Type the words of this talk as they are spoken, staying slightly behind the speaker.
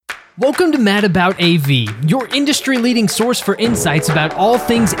Welcome to Mad About AV, your industry-leading source for insights about all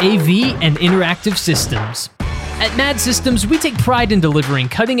things AV and interactive systems. At Mad Systems, we take pride in delivering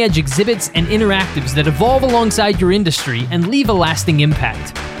cutting-edge exhibits and interactives that evolve alongside your industry and leave a lasting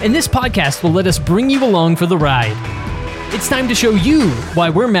impact. And this podcast will let us bring you along for the ride. It's time to show you why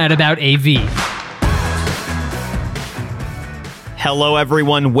we're mad about AV. Hello,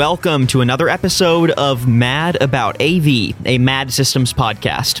 everyone. Welcome to another episode of Mad About AV, a Mad Systems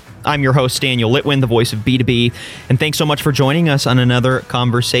podcast. I'm your host, Daniel Litwin, the voice of B2B, and thanks so much for joining us on another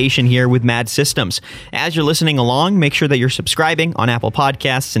conversation here with Mad Systems. As you're listening along, make sure that you're subscribing on Apple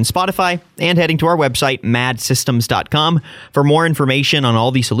Podcasts and Spotify, and heading to our website, madsystems.com, for more information on all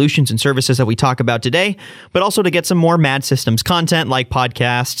the solutions and services that we talk about today, but also to get some more Mad Systems content like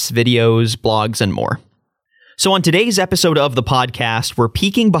podcasts, videos, blogs, and more. So on today's episode of the podcast, we're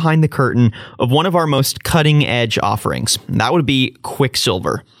peeking behind the curtain of one of our most cutting-edge offerings. That would be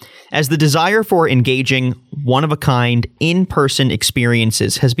Quicksilver. As the desire for engaging, one-of-a-kind, in-person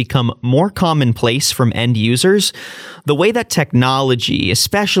experiences has become more commonplace from end users, the way that technology,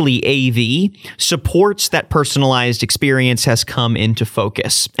 especially AV, supports that personalized experience has come into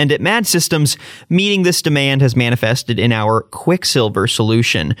focus. And at Mad Systems, meeting this demand has manifested in our Quicksilver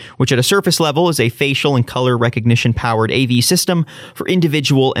solution, which at a surface level is a facial and color recognition-powered AV system for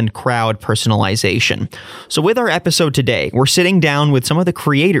individual and crowd personalization. So with our episode today, we're sitting down with some of the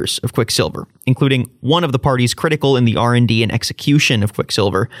creators of Quicksilver, including one of the parties critical in the R&D and execution of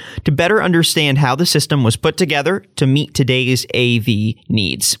Quicksilver, to better understand how the system was put together to meet today's AV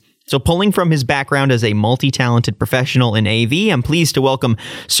needs. So pulling from his background as a multi-talented professional in AV, I'm pleased to welcome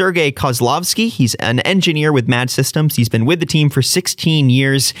Sergey Kozlovsky. He's an engineer with Mad Systems. He's been with the team for 16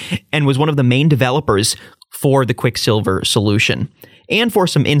 years and was one of the main developers for the Quicksilver solution. And for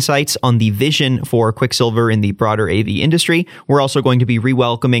some insights on the vision for Quicksilver in the broader AV industry, we're also going to be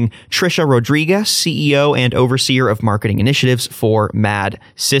re-welcoming Trisha Rodriguez, CEO and Overseer of Marketing Initiatives for Mad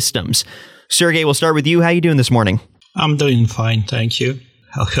Systems. Sergey, we'll start with you. How are you doing this morning? I'm doing fine, thank you.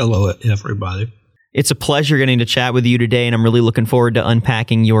 Hello, everybody. It's a pleasure getting to chat with you today, and I'm really looking forward to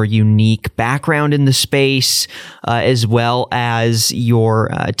unpacking your unique background in the space, as well as your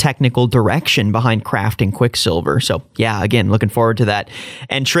technical direction behind crafting Quicksilver. So yeah, again, looking forward to that.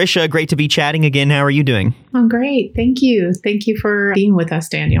 And Trisha, great to be chatting again. How are you doing? I'm great. Thank you. Thank you for being with us,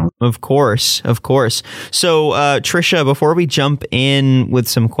 Daniel. Of course. So Trisha, before we jump in with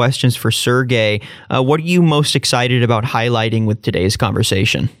some questions for Sergey, what are you most excited about highlighting with today's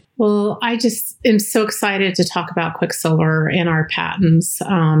conversation? Well, I just am so excited to talk about Quicksilver and our patents,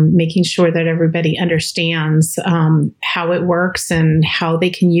 making sure that everybody understands how it works and how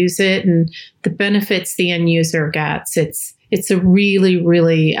they can use it and the benefits the end user gets. It's a really,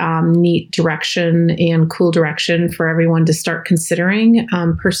 really neat direction and cool direction for everyone to start considering.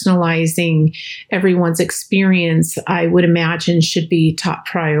 Personalizing everyone's experience, I would imagine, should be top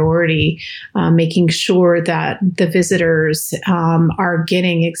priority, making sure that the visitors are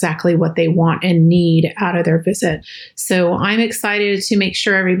getting exactly what they want and need out of their visit. So I'm excited to make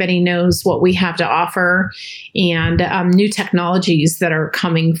sure everybody knows what we have to offer and new technologies that are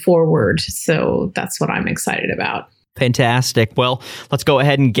coming forward. So that's what I'm excited about. Fantastic. Well, let's go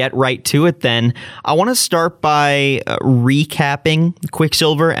ahead and get right to it then. I want to start by recapping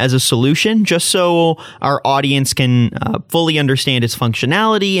Quicksilver as a solution, just so our audience can fully understand its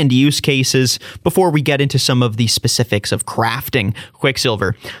functionality and use cases before we get into some of the specifics of crafting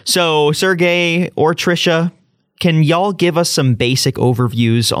Quicksilver. So, Sergey or Trisha, can y'all give us some basic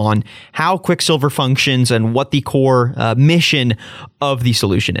overviews on how Quicksilver functions and what the core mission of the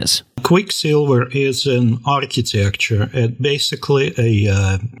solution is? Quicksilver is an architecture, basically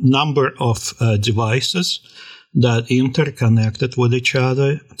a number of devices that interconnected with each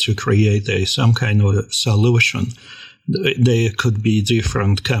other to create some kind of solution. They could be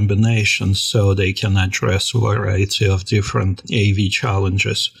different combinations, so they can address a variety of different AV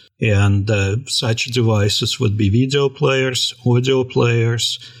challenges. And such devices would be video players, audio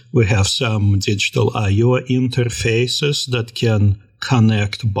players. We have some digital I/O interfaces that can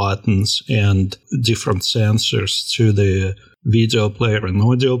connect buttons and different sensors to the video player and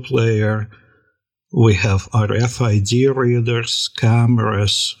audio player. We have RFID readers,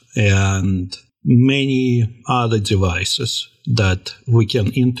 cameras, and many other devices that we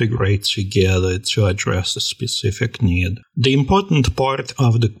can integrate together to address a specific need. The important part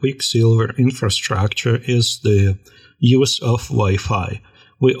of the Quicksilver infrastructure is the use of Wi-Fi.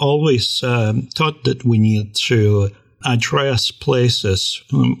 We always thought that we need to address places.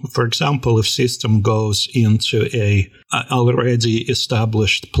 For example, if system goes into a already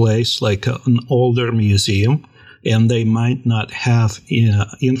established place like an older museum, and they might not have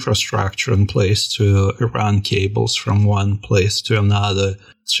infrastructure in place to run cables from one place to another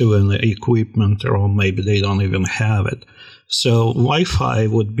to an equipment, or maybe they don't even have it. So Wi-Fi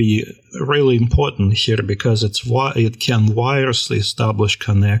would be really important here because it can wirelessly establish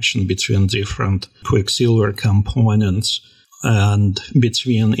connection between different Quicksilver components and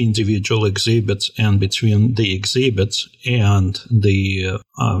between individual exhibits and between the exhibits and the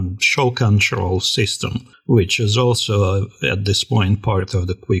show control system, which is also at this point part of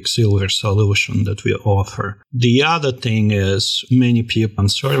the Quicksilver solution that we offer. The other thing is many people are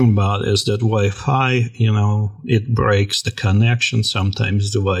concerned about is that Wi-Fi, it breaks the connection.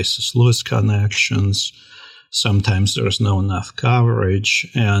 Sometimes devices lose connections. Sometimes there's not enough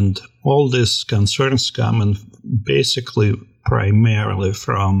coverage. And all these concerns come in basically primarily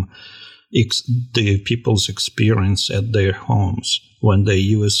from the people's experience at their homes when they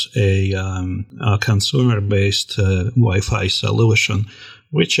use a consumer-based Wi-Fi solution,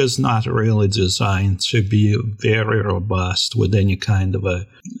 which is not really designed to be very robust with any kind of a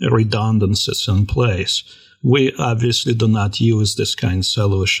redundancies in place. We obviously do not use this kind of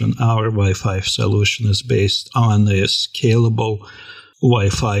solution. Our Wi-Fi solution is based on a scalable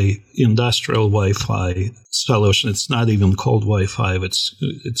Wi-Fi, industrial Wi-Fi solution. It's not even called Wi-Fi.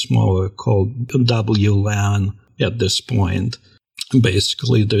 It's more called WLAN at this point.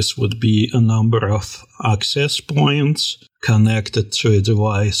 Basically, this would be a number of access points connected to a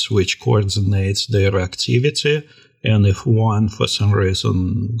device which coordinates their activity. And if one, for some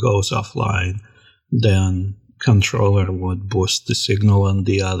reason, goes offline, then controller would boost the signal on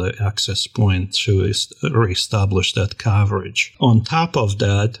the other access point to reestablish that coverage. On top of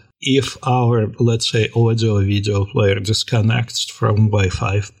that, if our, let's say, audio video player disconnects from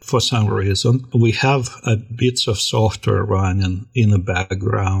Wi-Fi for some reason, we have bits of software running in the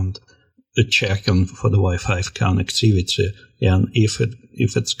background checking for the Wi-Fi connectivity. And if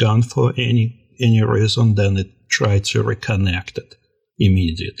it's gone for any reason, then it tries to reconnect it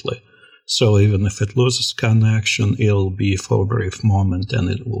immediately. So even if it loses connection, it'll be for a brief moment and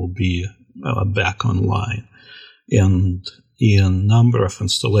it will be back online. And in a number of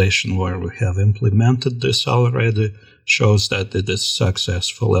installations where we have implemented this already, shows that it is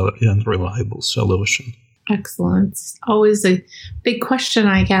successful and reliable solution. Excellent. It's always a big question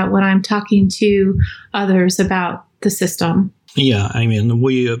I get when I'm talking to others about the system. Yeah, I mean,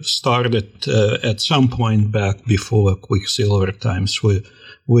 we have started at some point back before Quicksilver times.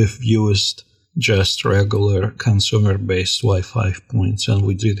 We've used just regular consumer-based Wi-Fi points, and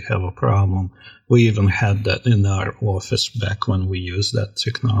we did have a problem. We even had that in our office back when we used that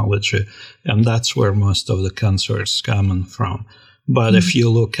technology, and that's where most of the concerns coming from. But if you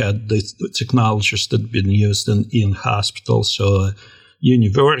look at the technologies that have been used in hospitals or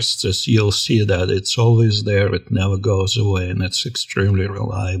universities, you'll see that it's always there, it never goes away, and it's extremely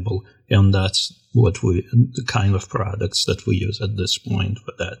reliable. And that's the kind of products that we use at this point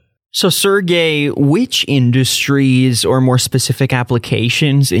for that. So, Sergey, which industries or more specific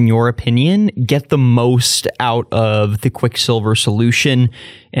applications, in your opinion, get the most out of the Quicksilver solution,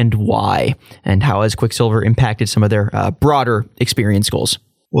 and why? And how has Quicksilver impacted some of their broader experience goals?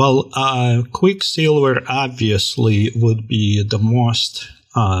 Well, Quicksilver obviously would be the most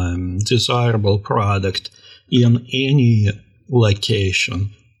desirable product in any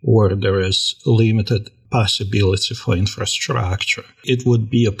location where there is limited possibility for infrastructure. It would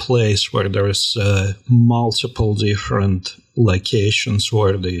be a place where there is multiple different locations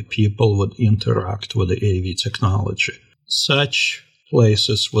where the people would interact with the AV technology. Such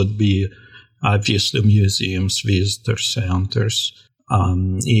places would be obviously museums, visitor centers,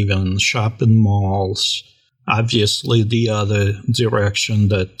 even shopping malls. Obviously, the other direction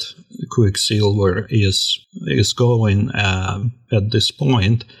that Quicksilver is going at this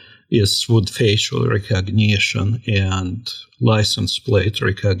point is with facial recognition and license plate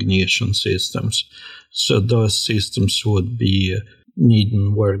recognition systems. So those systems would be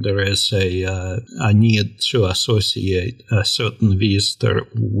needing where there is a need to associate a certain visitor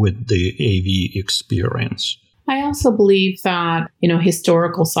with the AV experience. I also believe that,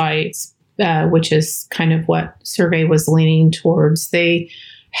 historical sites, which is kind of what Sergey was leaning towards, they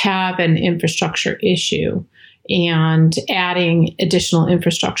have an infrastructure issue. And adding additional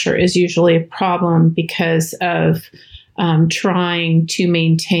infrastructure is usually a problem because of trying to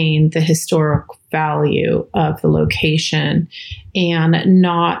maintain the historic value of the location and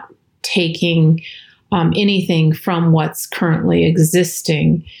not taking anything from what's currently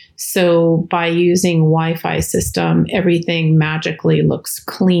existing. So by using Wi-Fi system, everything magically looks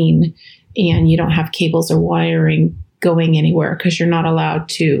clean and you don't have cables or wiring going anywhere because you're not allowed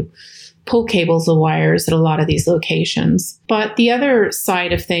to pull cables and wires at a lot of these locations. But the other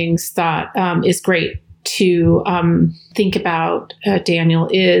side of things that is great to think about, Daniel,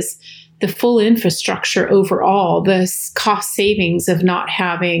 is the full infrastructure overall, the cost savings of not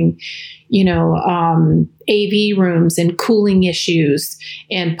having, AV rooms and cooling issues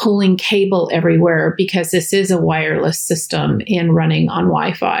and pulling cable everywhere, because this is a wireless system and running on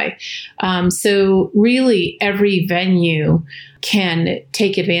Wi-Fi. So really every venue can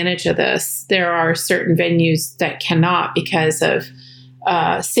take advantage of this. There are certain venues that cannot because of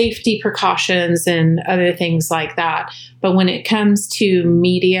safety precautions and other things like that. But when it comes to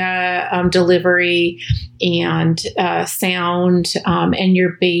media delivery and sound and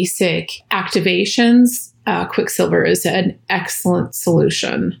your basic activations, Quicksilver is an excellent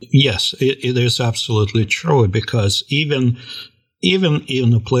solution. Yes, it is absolutely true, because even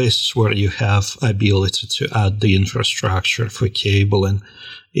in the places where you have ability to add the infrastructure for cabling,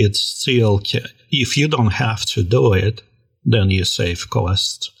 it's still, if you don't have to do it, then you save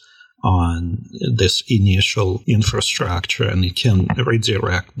costs on this initial infrastructure, and you can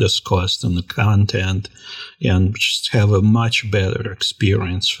redirect this cost in the content and just have a much better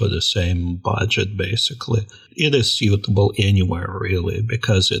experience for the same budget, basically. It is suitable anywhere, really,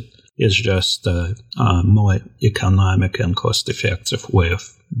 because it is just a more economic and cost-effective way of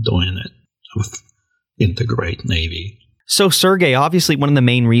doing it, of integrating AV. So, Sergey, obviously one of the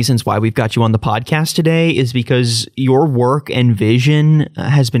main reasons why we've got you on the podcast today is because your work and vision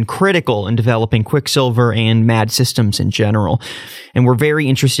has been critical in developing Quicksilver and MAD systems in general. And we're very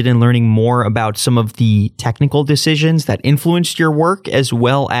interested in learning more about some of the technical decisions that influenced your work, as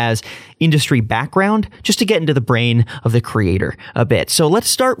well as industry background, just to get into the brain of the creator a bit. So let's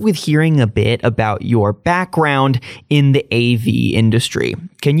start with hearing a bit about your background in the AV industry.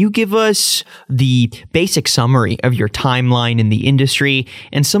 Can you give us the basic summary of your timeline in the industry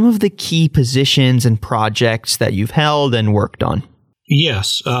and some of the key positions and projects that you've held and worked on?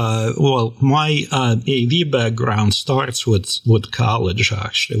 Yes. Well, my AV background starts with college,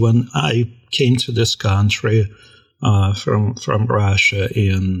 actually. When I came to this country from Russia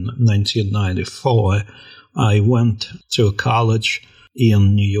in 1994, I went to college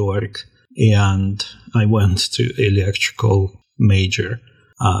in New York, and I went to electrical major,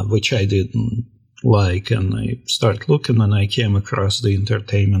 which I didn't like, and I started looking, and I came across the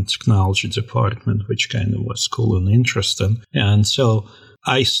entertainment technology department, which kind of was cool and interesting. And so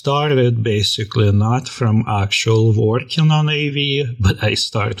I started basically not from actual working on AV, but I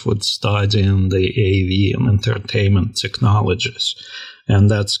started with studying the AV and entertainment technologies. And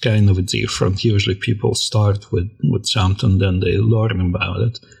that's kind of different. Usually people start with something, then they learn about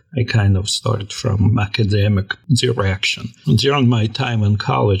it. I kind of started from academic direction. During my time in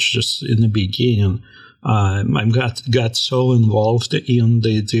college, just in the beginning, I got so involved in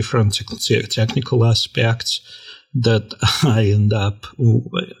the different technical aspects that I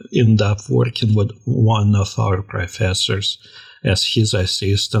end up working with one of our professors as his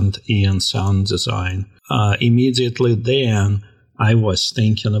assistant in sound design. Immediately then, I was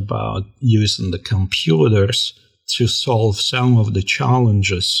thinking about using the computers to solve some of the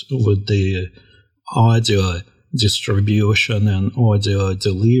challenges with the audio distribution and audio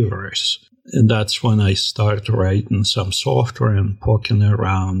deliveries. And that's when I started writing some software and poking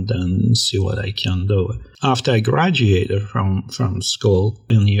around and see what I can do. After I graduated from school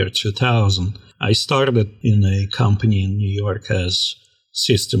in the year 2000, I started in a company in New York as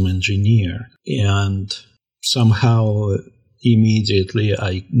system engineer. And somehow immediately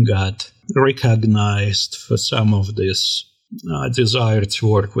I got recognized for some of this desire to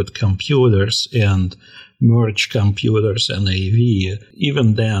work with computers and merge computers and AV.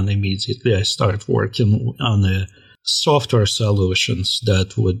 Even then, immediately I started working on the software solutions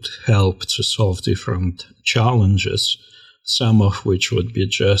that would help to solve different challenges, some of which would be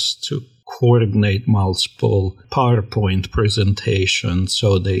just to coordinate multiple PowerPoint presentations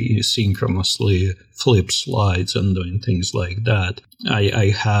so they synchronously flip slides and doing things like that.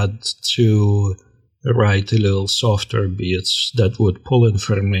 I had to write a little software bits that would pull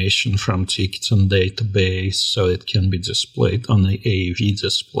information from ticketing database so it can be displayed on the AV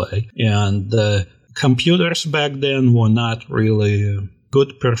display. And the computers back then were not really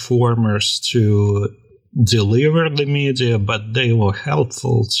good performers to deliver the media, but they were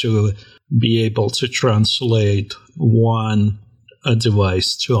helpful to be able to translate a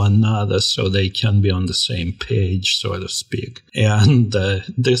device to another so they can be on the same page, so to speak. And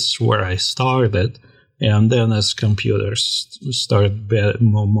this is where I started. And then as computers started being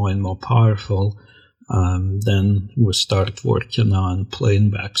more and more powerful, then we started working on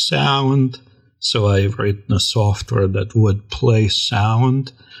playing back sound So I've written a software that would play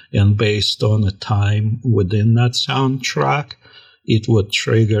sound, and based on the time within that soundtrack, it would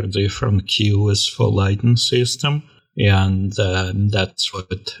trigger different cues for lighting system. And that's what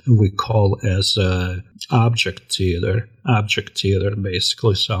we call as object theater. Object theater,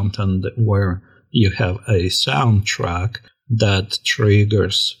 basically something where you have a soundtrack that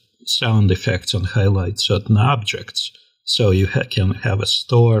triggers sound effects and highlights certain objects. So you can have a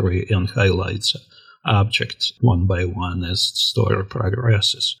story and highlights objects one by one as the story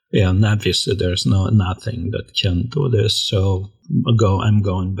progresses. And obviously there's nothing that can do this, so I'm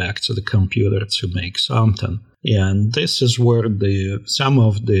going back to the computer to make something. And this is where some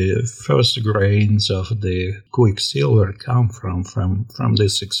of the first grains of the Quicksilver come from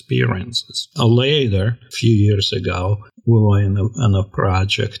these experiences. Later, a few years ago, we were on a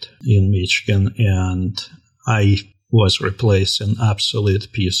project in Michigan, and I was replacing an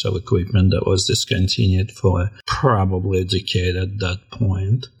obsolete piece of equipment that was discontinued for probably a decade at that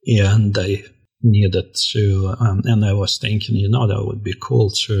point. And I needed to, and I was thinking, that would be cool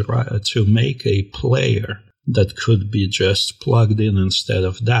to make a player that could be just plugged in instead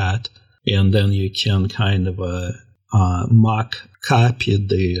of that. And then you can kind of mock copy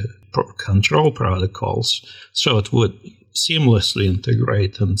the control protocols so it would seamlessly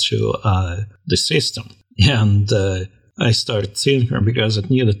integrate into the system. And I started tinkering because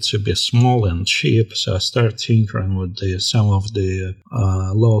it needed to be small and cheap. So I started tinkering with some of the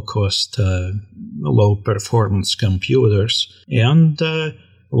low-cost, low-performance computers, and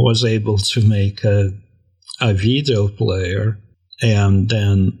was able to make a video player. And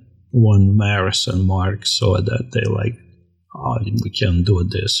then when Maris and Mark saw that, they we can do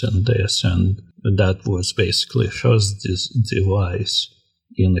this and this. And that was basically first this device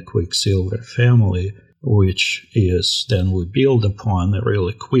in the Quicksilver family, which is then we build upon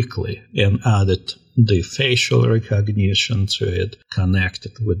really quickly and added the facial recognition to it,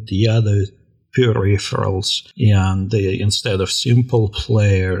 connected with the other peripherals, and instead of simple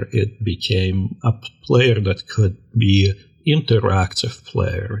player, it became a player that could be interactive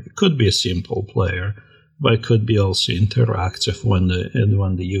player. It could be a simple player, but it could be also interactive when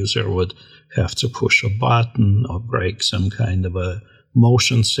the user would have to push a button or break some kind of a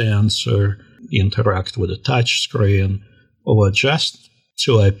motion sensor, interact with a touch screen, or just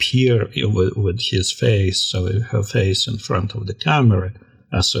to appear with his face, so her face in front of the camera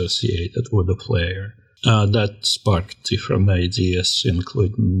associated with the player. That sparked different ideas,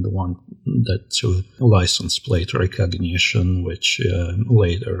 including the one to license plate recognition, which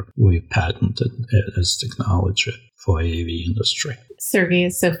later we patented as technology for AV industry. Sergey,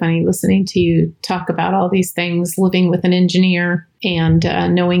 it's so funny listening to you talk about all these things, living with an engineer and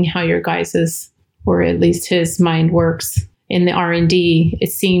knowing how your guys's, or at least his, mind works in the R&D.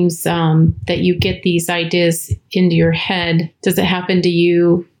 It seems that you get these ideas into your head. Does it happen to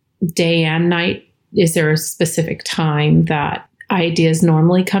you day and night? Is there a specific time that ideas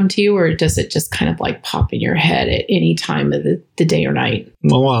normally come to you, or does it just kind of pop in your head at any time of the day or night?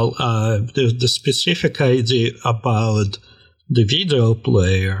 Well, the specific idea about the video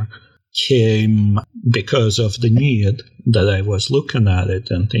player came because of the need that I was looking at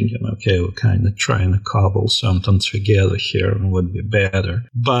it and thinking, okay, we're kind of trying to cobble something together here and would be better.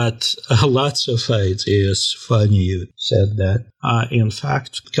 But lots of ideas, funny you said that, in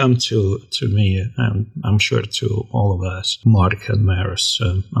fact, come to me, and I'm sure to all of us, Mark and Maris,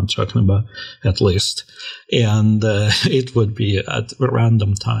 I'm talking about at least. And it would be at a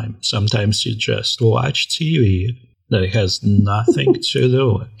random time. Sometimes you just watch TV that has nothing to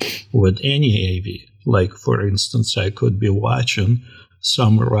do with any AV. Like, for instance, I could be watching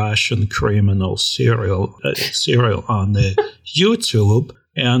some Russian criminal serial on the YouTube,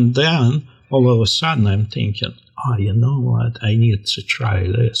 and then all of a sudden I'm thinking, you know what? I need to try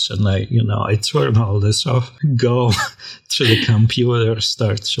this. And I turn all this off, go to the computer,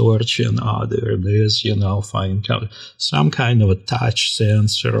 start searching. There it is, find some kind of a touch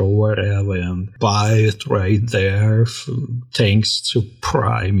sensor or whatever, and buy it right there. Thanks to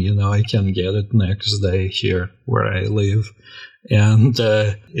Prime, I can get it next day here where I live. And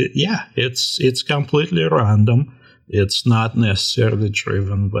it's completely random. It's not necessarily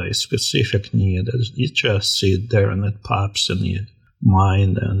driven by a specific need. You just sit there and it pops in your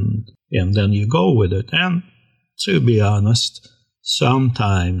mind, and then you go with it. And to be honest,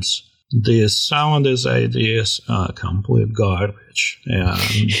 sometimes some of these ideas are complete garbage. And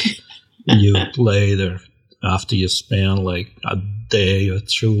you later, after you spend like a day or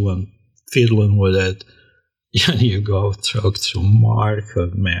two and fiddling with it, you go talk to Mark or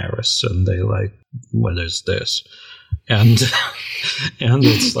Maris, and they like, what is this? And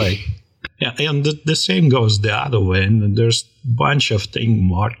it's like, Yeah, and the same goes the other way. And there's a bunch of things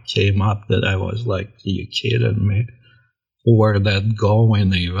Mark came up that I was like, are you kidding me? Where that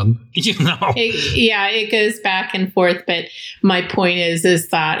going even, It goes back and forth. But my point is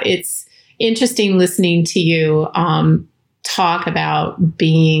that it's interesting listening to you talk about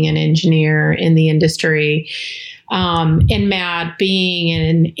being an engineer in the industry, and Matt being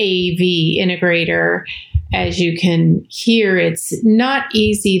an AV integrator. As you can hear, it's not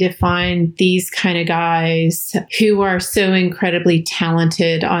easy to find these kind of guys who are so incredibly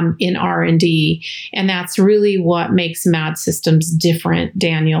talented in R&D, and that's really what makes Mad Systems different,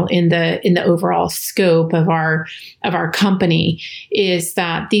 Daniel, in the overall scope of our company. Is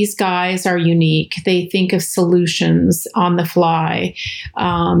that these guys are unique. They think of solutions on the fly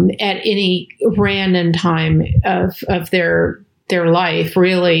at any random time of their life,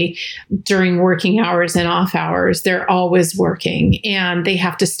 really, during working hours and off hours. They're always working, and they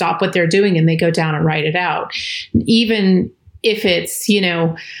have to stop what they're doing and they go down and write it out. Even if it's,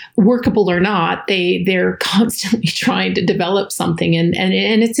 workable or not, they're constantly trying to develop something, and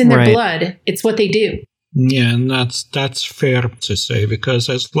it's in their blood. It's what they do. Yeah, and that's fair to say, because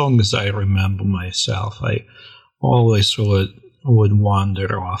as long as I remember myself, I always would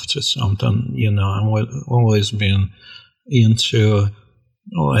wander off to something, and would always been into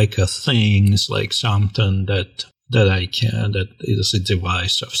like things, like something that is a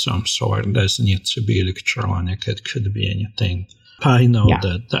device of some sort. It doesn't need to be electronic. It could be anything. I know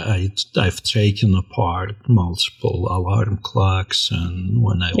that I've taken apart multiple alarm clocks, and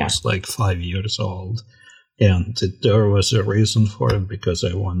when I was like 5 years old, and there was a reason for it, because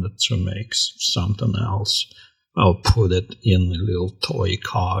I wanted to make something else. I'll put it in a little toy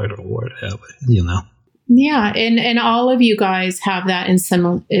car or whatever, Yeah, and all of you guys have that in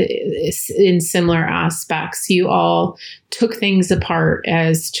similar aspects. You all took things apart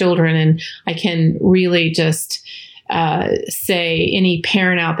as children, and I can really just say, any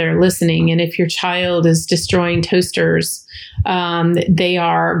parent out there listening, and if your child is destroying toasters, they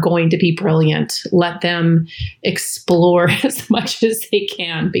are going to be brilliant. Let them explore as much as they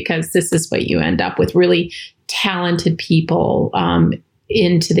can, because this is what you end up with, really talented people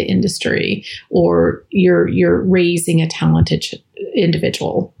into the industry, or you're raising a talented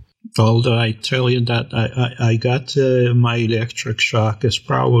individual. Although I tell you that I got my electric shock is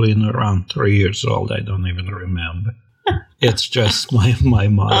probably in around 3 years old. I don't even remember. It's just my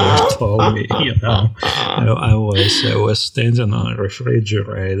mother told me, I was standing on a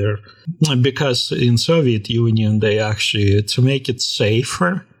refrigerator, because in Soviet Union, they actually, to make it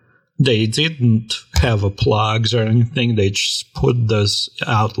safer, they didn't have plugs or anything. They just put those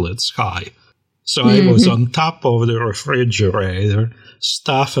outlets high. So I was on top of the refrigerator,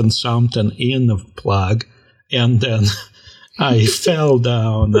 stuffing something in the plug, and then I fell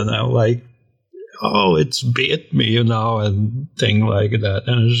down, and I was like, oh, it's bit me, and thing like that.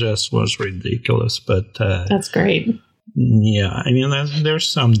 And it just was ridiculous. But that's great. Yeah, I mean, there's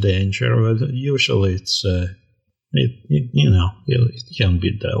some danger, but usually it's... it can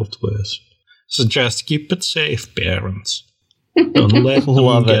be dealt with. So just keep it safe, parents. Don't let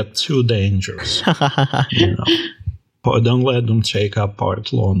them get too dangerous. Or don't let them take apart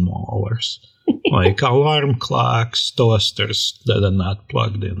lawnmowers. Like alarm clocks, toasters that are not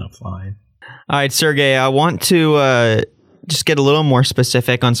plugged in are fine. All right, Sergey, I want to just get a little more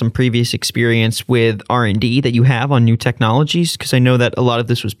specific on some previous experience with R&D that you have on new technologies, because I know that a lot of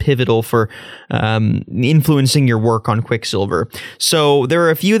this was pivotal for influencing your work on Quicksilver. So there are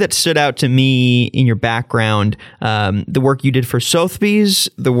a few that stood out to me in your background. The work you did for Sotheby's,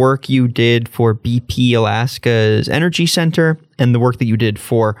 the work you did for BP Alaska's Energy Center, and the work that you did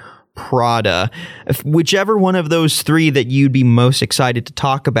for Prada. Whichever one of those three that you'd be most excited to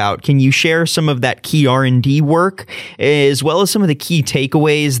talk about, can you share some of that key R&D work, as well as some of the key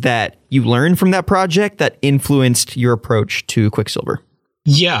takeaways that you learned from that project that influenced your approach to Quicksilver?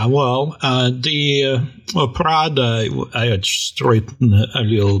 Yeah, well, the Prada, I had just written a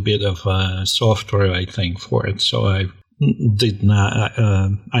little bit of software, I think, for it, so I did not,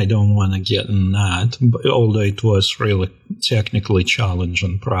 I don't want to get in that, but although it was really technically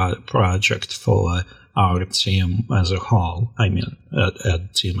challenging project for our team as a whole, I mean,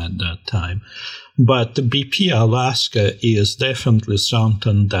 at team at that time. But the BP Alaska is definitely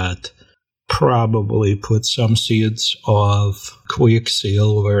something that probably put some seeds of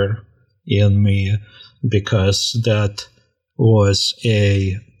Quicksilver in me, because that was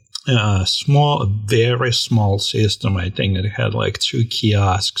a very small system. I think it had like 2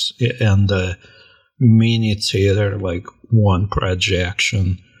 kiosks and a mini theater, like 1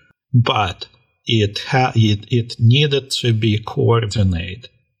 projection, but it needed to be coordinated.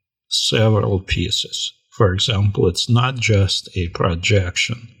 several pieces. For example, it's not just a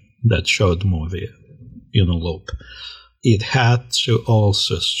projection that showed movie in a loop. It had to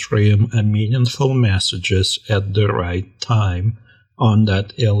also stream meaningful messages at the right time on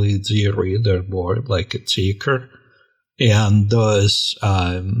that LED reader board, like a ticker. And those,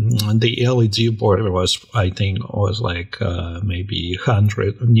 the LED board was, I think, like maybe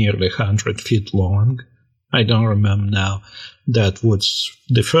nearly 100 feet long. I don't remember now.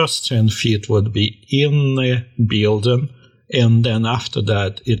 The first 10 feet would be in the building, and then after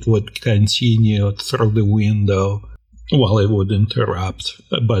that, it would continue through the window. Well, it would interrupt,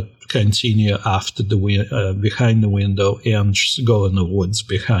 but continue after behind the window and just go in the woods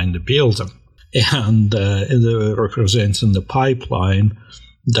behind the building. And it represents in the pipeline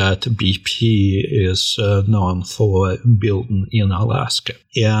that BP is known for building in Alaska.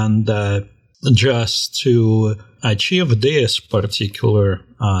 And just to achieve this particular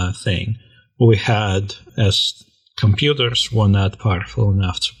thing, we had, as computers were not powerful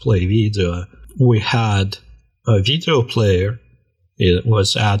enough to play video, we had a video player. It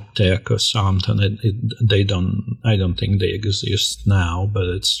was AdTech or something. I don't think they exist now, but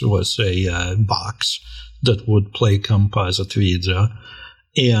it was a box that would play composite video,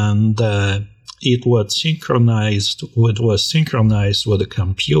 and it was synchronized with a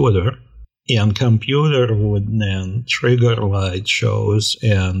computer, and computer would then trigger light shows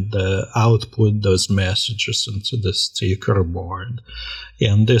and output those messages into the sticker board.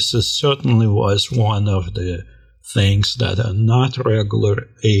 And this certainly was one of the things that are not regular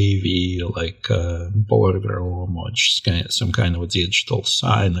AV, like boardroom or some kind of digital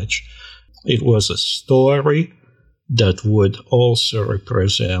signage. It was a story that would also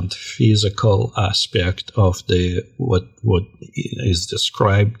represent physical aspect of what is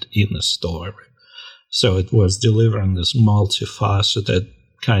described in the story. So it was delivering this multifaceted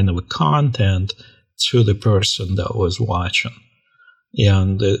kind of content to the person that was watching.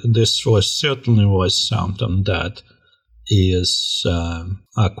 And this certainly was something that is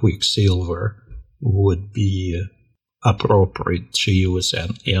a Quicksilver would be appropriate to use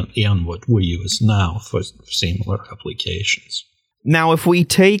and what we use now for similar applications. Now, if we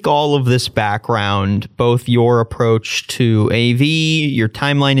take all of this background, both your approach to AV, your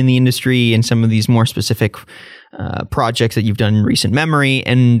timeline in the industry, and some of these more specific projects that you've done in recent memory,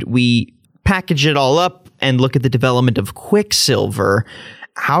 and we package it all up and look at the development of Quicksilver,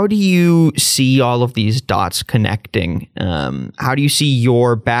 how do you see all of these dots connecting? How do you see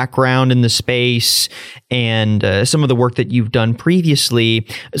your background in the space and some of the work that you've done previously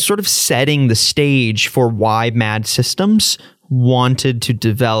sort of setting the stage for why Mad Systems wanted to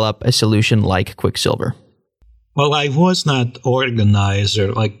develop a solution like Quicksilver? Well, I was not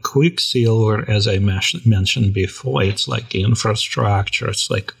organizer. Like Quicksilver, as I mentioned before, it's like infrastructure, it's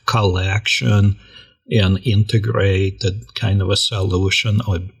like collection and integrated kind of a solution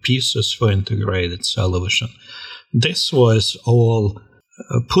or pieces for integrated solution. This was all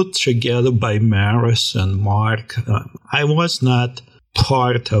put together by Maris and Mark. I was not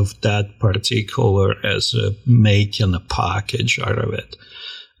part of that particular as making a package out of it.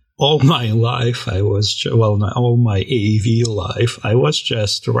 All my life, all my AV life, I was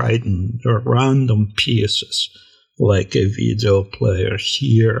just writing random pieces, like a video player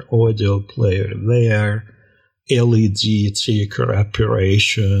here, audio player there, LED ticker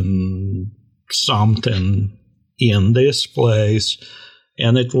operation, something in this place.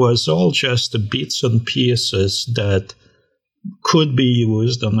 And it was all just the bits and pieces that could be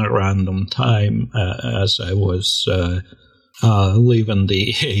used on a random time as I was living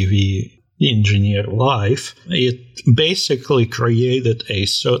the AV engineer life. It basically created a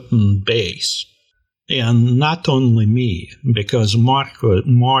certain base. And not only me, because Mark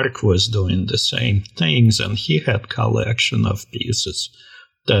was doing the same things, and he had collection of pieces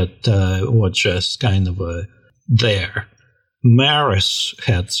that were just kind of there. Maris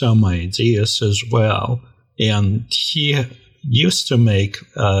had some ideas as well, and he used to make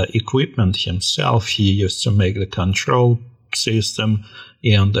equipment himself. He used to make the control system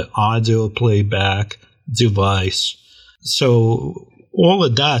and the audio playback device. So all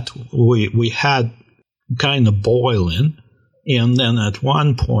of that we had kind of boiling, and then at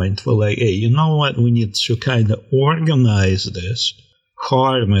one point we're like, hey, you know what, we need to kind of organize this,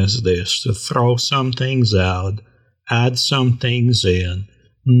 harness this, to throw some things out, add some things in,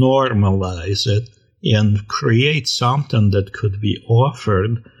 normalize it, and create something that could be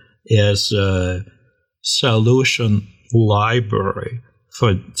offered as a solution library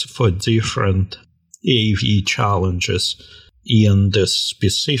for different AV challenges in the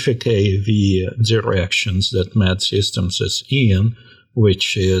specific AV directions that Mad Systems is in,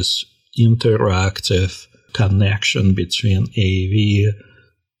 which is interactive connection between AV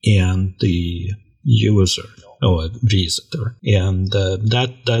and the user or visitor. And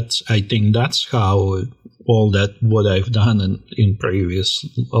that's I think that's how all that what I've done in previous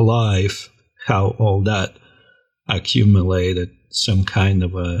life, how all that accumulated some kind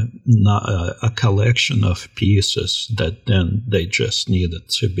of a collection of pieces that then they just needed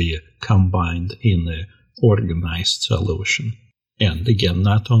to be combined in an organized solution. And again,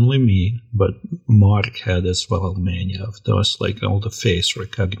 not only me, but Mark had as well many of those, like all the face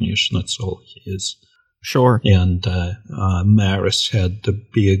recognition, that's all his. Sure. And Maris had the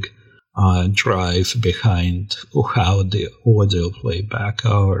big drive behind how the audio playback,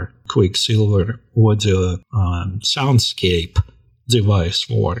 our Quicksilver audio soundscape device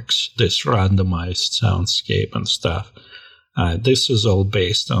works, this randomized soundscape and stuff. This is all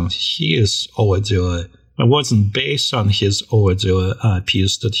based on his audio. It wasn't based on his audio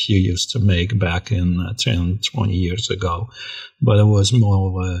piece that he used to make back in 10, 20 years ago, but it was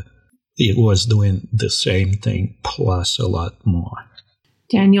more of it was doing the same thing plus a lot more.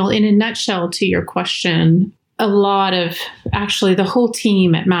 Daniel, in a nutshell to your question, actually the whole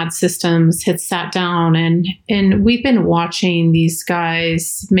team at Mad Systems had sat down and we've been watching these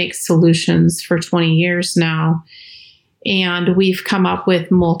guys make solutions for 20 years now. And we've come up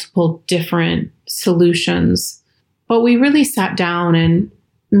with multiple different solutions. But we really sat down and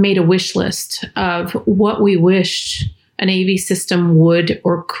made a wish list of what we wished an AV system would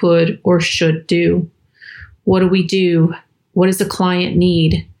or could or should do. What do we do? What does a client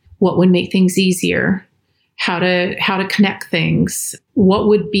need? What would make things easier? How to connect things? What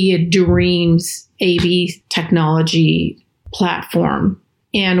would be a dreams AV technology platform?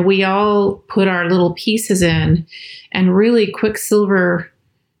 And we all put our little pieces in, and really Quicksilver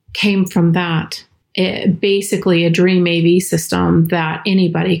came from that. Basically a dream AV system that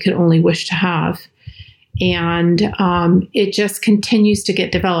anybody could only wish to have. And it just continues to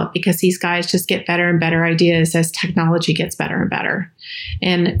get developed because these guys just get better and better ideas as technology gets better and better.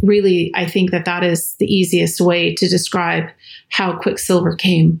 And really, I think that is the easiest way to describe how Quicksilver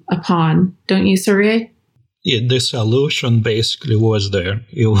came upon. Don't you, Sergey? Yeah, the solution basically was there.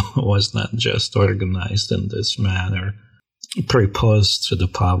 It was not just organized in this manner, proposed to the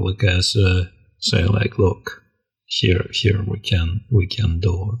public as say, like, look, here we can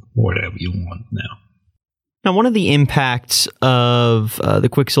do whatever you want now. Now, one of the impacts of the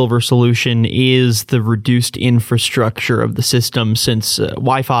Quicksilver solution is the reduced infrastructure of the system, since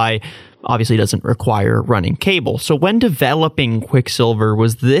Wi-Fi obviously doesn't require running cable. So when developing Quicksilver,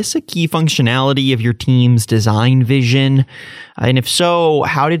 was this a key functionality of your team's design vision? And if so,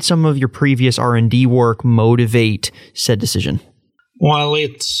 how did some of your previous R&D work motivate said decision? Well,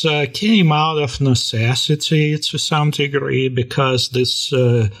 it came out of necessity to some degree, because this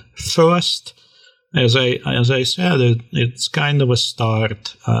first, as I said, it's kind of a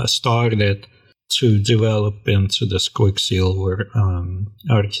started to develop into this Quicksilver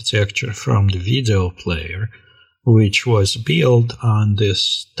architecture from the video player, which was built on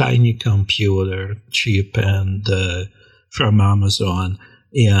this tiny computer chip and from Amazon,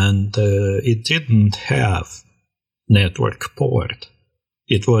 and it didn't have network port.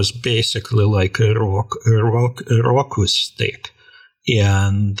 It was basically like a Roku stick.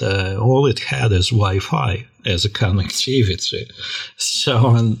 And all it had is Wi-Fi as a connectivity.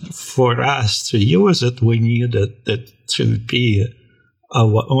 So for us to use it, we needed it to be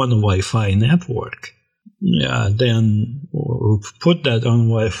on a Wi-Fi network. Then we put that on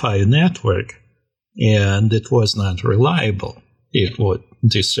Wi-Fi network, and it was not reliable. It would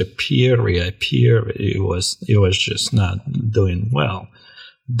disappear, reappear. It was just not doing well.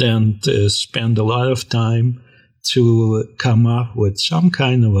 Then to spend a lot of time to come up with some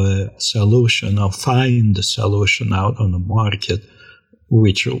kind of a solution or find a solution out on the market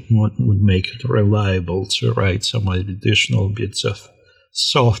which would make it reliable, to write some additional bits of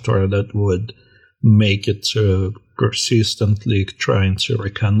software that would make it persistently trying to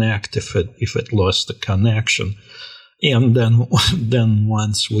reconnect if it lost the connection. And then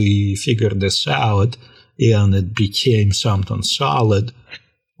once we figured this out and it became something solid,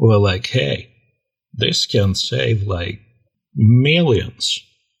 we're like, hey, this can save like millions,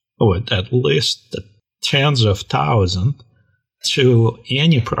 or at least tens of thousands, to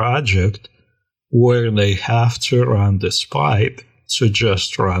any project where they have to run this pipe to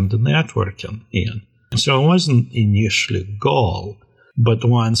just run the networking in. So it wasn't initially a goal, but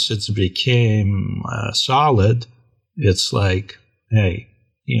once it became solid, it's like, hey,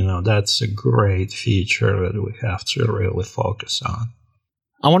 that's a great feature that we have to really focus on.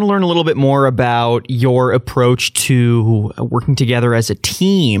 I want to learn a little bit more about your approach to working together as a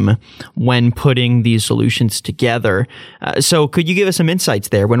team when putting these solutions together. So could you give us some insights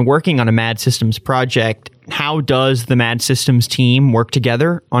there? When working on a MAD Systems project, how does the MAD Systems team work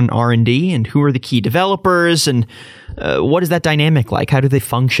together on R&D, and who are the key developers, and what is that dynamic like? How do they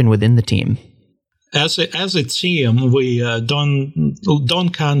function within the team? As a team, we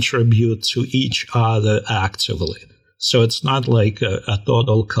don't contribute to each other actively. So it's not like a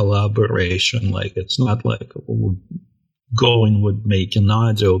total collaboration. Like, it's not like going would make an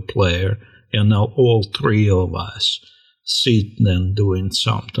audio player and now all three of us sit and doing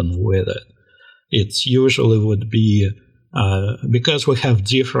something with it. It usually would be, because we have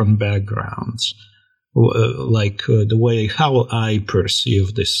different backgrounds, the way how I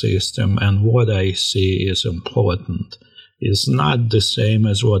perceive the system and what I see is important is not the same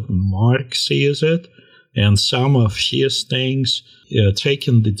as what Mark sees it. And some of his things take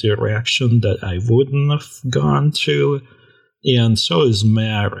in the direction that I wouldn't have gone to, and so is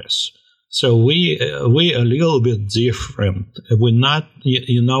Maris. So we a little bit different. We're not,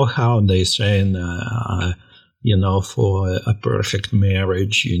 you know how they say, for a perfect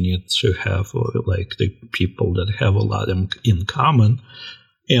marriage, you need to have like the people that have a lot in common,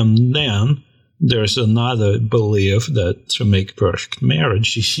 and then there's another belief that to make perfect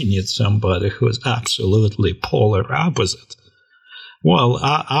marriage, you need somebody who is absolutely polar opposite. Well,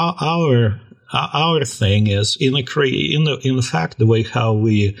 our thing is in fact the way how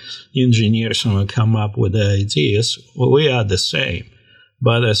we engineers and come up with ideas, we are the same.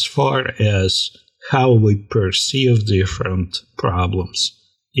 But as far as how we perceive different problems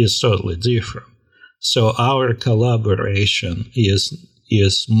is totally different. So our collaboration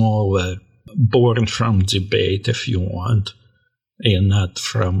is more born from debate, if you want, and not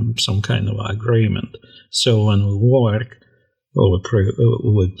from some kind of agreement. So when we work, we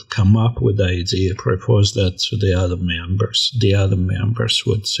would come up with the idea, propose that to the other members. The other members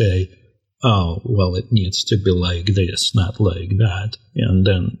would say, oh, well, it needs to be like this, not like that, and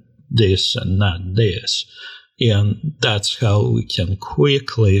then this and not this. And that's how we can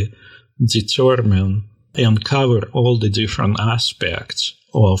quickly determine and cover all the different aspects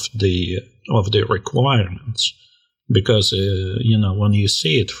of the requirements, because when you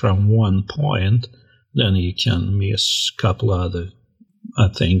see it from one point, then you can miss a couple other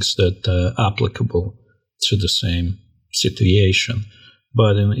things that are applicable to the same situation.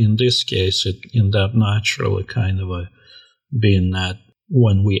 But in this case, it ended up naturally kind of being that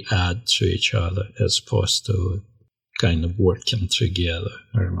when we add to each other as opposed to kind of working together.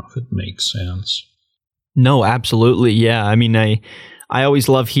 I don't know if it makes sense. No, absolutely. Yeah. I mean, I always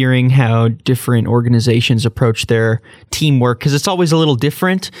love hearing how different organizations approach their teamwork, because it's always a little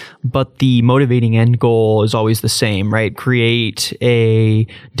different, but the motivating end goal is always the same, right? Create a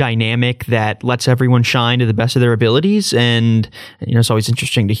dynamic that lets everyone shine to the best of their abilities. And, it's always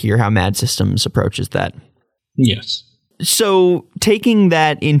interesting to hear how MAD Systems approaches that. Yes. So taking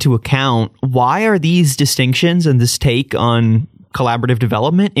that into account, why are these distinctions and this take on collaborative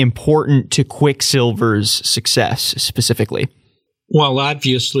development important to Quicksilver's success specifically? Well,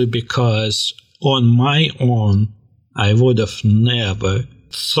 obviously, because on my own, I would have never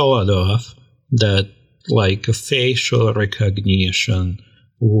thought of that, like a facial recognition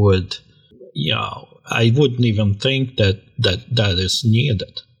would, I wouldn't even think that is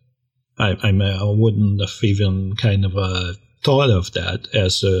needed. I wouldn't have even kind of thought of that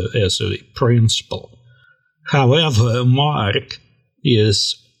as a principle. However, Mark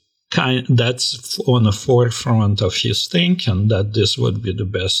is that's on the forefront of his thinking that this would be the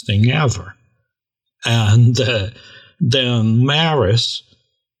best thing ever. And then Maris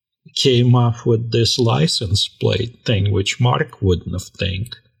came up with this license plate thing, which Mark wouldn't have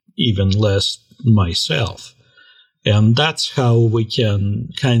think, even less myself. And that's how we can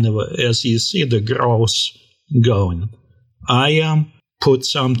kind of, as you see the growth going, I put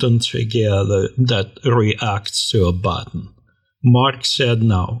something together that reacts to a button. Mark said,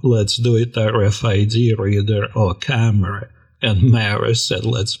 no, let's do it RFID reader or camera. And Maris said,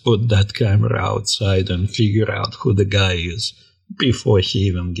 let's put that camera outside and figure out who the guy is before he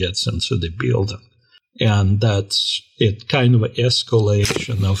even gets into the building. And that's it, kind of an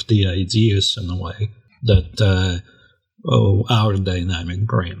escalation of the ideas in a way that our dynamic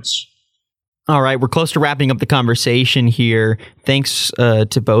brings. All right, we're close to wrapping up the conversation here. Thanks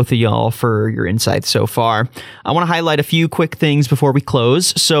to both of y'all for your insights so far. I want to highlight a few quick things before we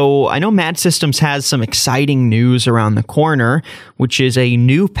close. So I know Mad Systems has some exciting news around the corner, which is a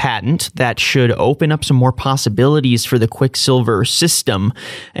new patent that should open up some more possibilities for the Quicksilver system.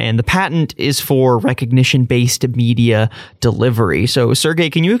 And the patent is for recognition-based media delivery. So Sergey,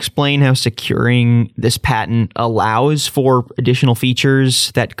 can you explain how securing this patent allows for additional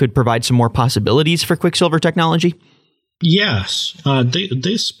features that could provide some more possibilities for Quicksilver technology? Yes.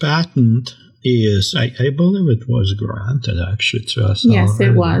 This patent is, I believe it was granted actually to us. Yes, already.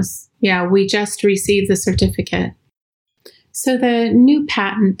 it was. Yeah, we just received the certificate. So the new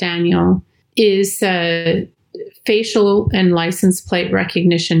patent, Daniel, is facial and license plate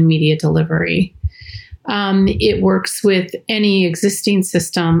recognition media delivery. It works with any existing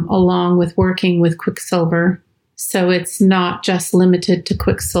system along with working with Quicksilver. So it's not just limited to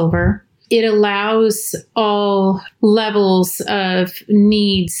Quicksilver. It allows all levels of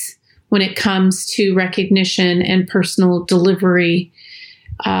needs when it comes to recognition and personal delivery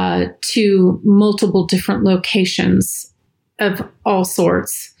to multiple different locations of all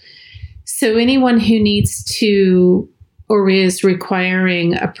sorts. So anyone who needs to or is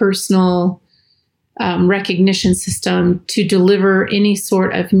requiring a personal recognition system to deliver any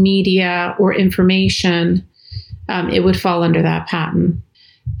sort of media or information, it would fall under that patent.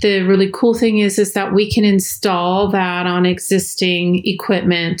 The really cool thing is that we can install that on existing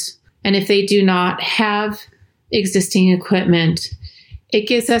equipment. And if they do not have existing equipment, it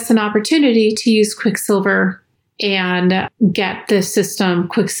gives us an opportunity to use Quicksilver and get the system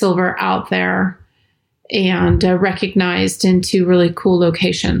Quicksilver out there and recognized into really cool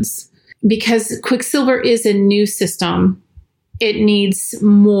locations. Because Quicksilver is a new system, it needs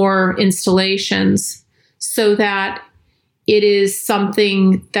more installations so that it is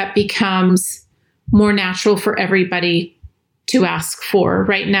something that becomes more natural for everybody to ask for.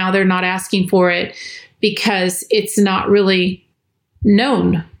 Right now, they're not asking for it because it's not really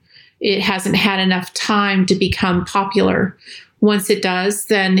known. It hasn't had enough time to become popular. Once it does,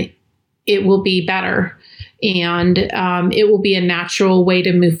 then it will be better. And it will be a natural way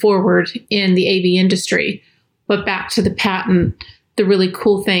to move forward in the AV industry. But back to the patent, the really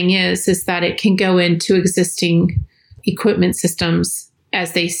cool thing is that it can go into existing equipment systems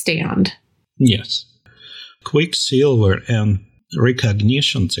as they stand. Yes. Quicksilver and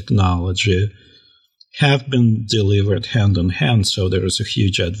recognition technology have been delivered hand in hand, so there is a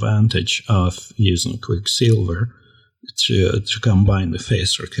huge advantage of using Quicksilver to combine the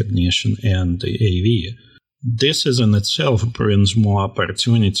face recognition and the AV. This is in itself brings more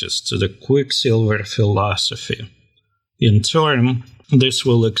opportunities to the Quicksilver philosophy. In turn, this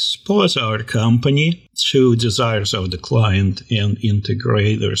will expose our company to desires of the client and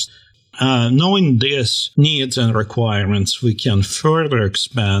integrators. Knowing these needs and requirements, we can further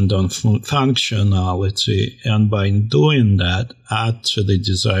expand on functionality, and by doing that, add to the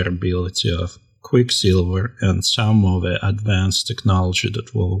desirability of Quicksilver and some of the advanced technology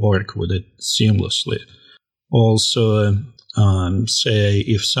that will work with it seamlessly. Also, say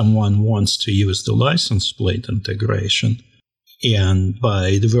if someone wants to use the license plate integration, and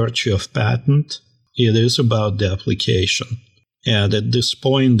by the virtue of patent, it is about the application. And at this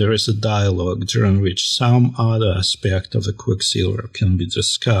point, there is a dialogue during which some other aspect of the Quicksilver can be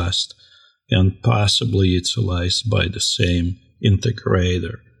discussed and possibly utilized by the same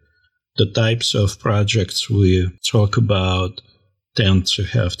integrator. The types of projects we talk about tend to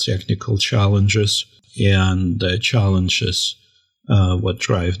have technical challenges, and the challenges what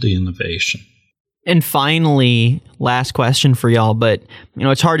drive the innovation. And finally, last question for y'all, but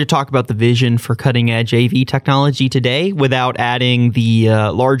it's hard to talk about the vision for cutting-edge AV technology today without adding the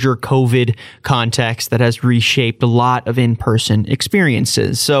larger COVID context that has reshaped a lot of in-person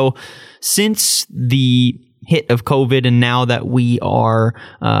experiences. So since the hit of COVID, and now that we are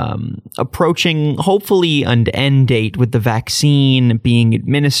approaching hopefully an end date with the vaccine being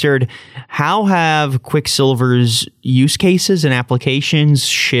administered, how have Quicksilver's use cases and applications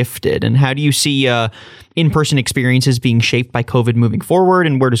shifted? And how do you see in-person experiences being shaped by COVID moving forward?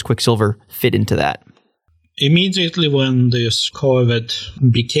 And where does Quicksilver fit into that? Immediately when this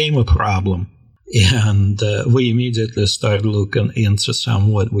COVID became a problem, and we immediately started looking into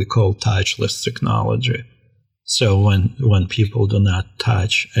some what we call touchless technology. So when people do not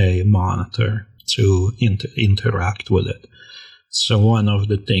touch a monitor to interact with it. So one of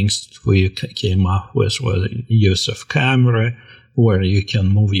the things we came up with was use of camera, where you can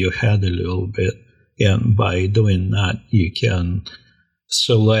move your head a little bit. And by doing that, you can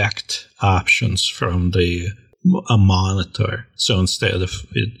select options from the a monitor. So instead of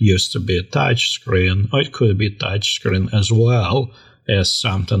it used to be a touch screen, or it could be a touch screen as well as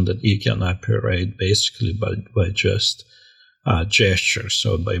something that you can operate basically by just gesture,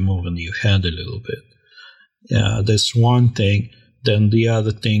 so by moving your head a little bit. That's one thing. Then the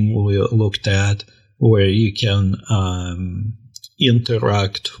other thing we looked at where you can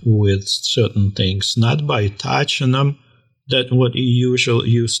interact with certain things, not by touching them, that what you usually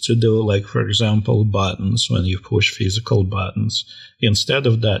used to do, like, for example, buttons, when you push physical buttons. Instead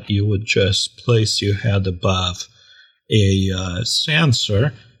of that, you would just place your head above a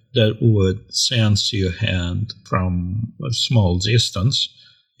sensor that would sense your hand from a small distance,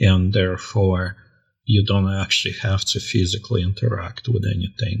 and therefore you don't actually have to physically interact with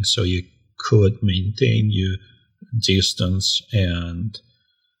anything. So you could maintain your distance and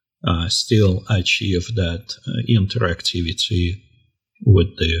still achieve that interactivity with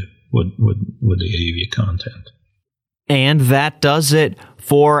the AV content. And that does it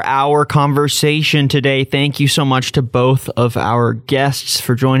for our conversation today. Thank you so much to both of our guests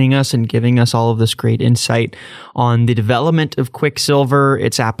for joining us and giving us all of this great insight on the development of Quicksilver,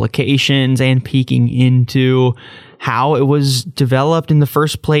 its applications, and peeking into how it was developed in the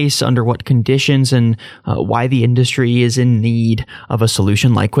first place, under what conditions, and why the industry is in need of a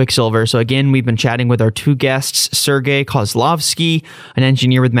solution like Quicksilver. So again, we've been chatting with our two guests, Sergey Kozlovsky, an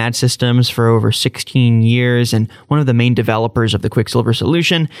engineer with Mad Systems for over 16 years and one of the main developers of the Quicksilver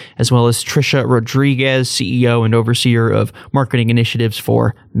solution, as well as Trisha Rodriguez, CEO and overseer of marketing initiatives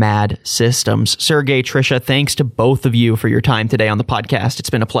for Mad Systems. Sergey, Trisha, thanks to both of you for your time today on the podcast. It's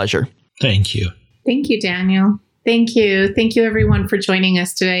been a pleasure. Thank you. Thank you, Daniel. Thank you. Thank you, everyone, for joining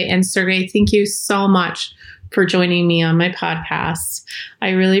us today. And Sergey, thank you so much for joining me on my podcast. I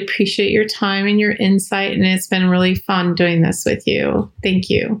really appreciate your time and your insight, and it's been really fun doing this with you. Thank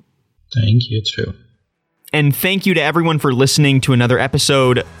you. Thank you, too. And thank you to everyone for listening to another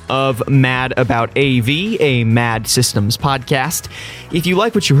episode of Mad About AV, a Mad Systems podcast. If you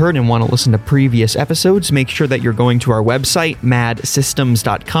like what you heard and want to listen to previous episodes, make sure that you're going to our website,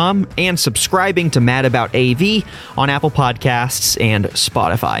 madsystems.com, and subscribing to Mad About AV on Apple Podcasts and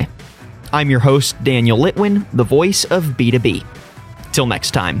Spotify. I'm your host, Daniel Litwin, the voice of B2B. Till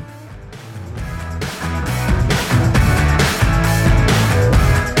next time.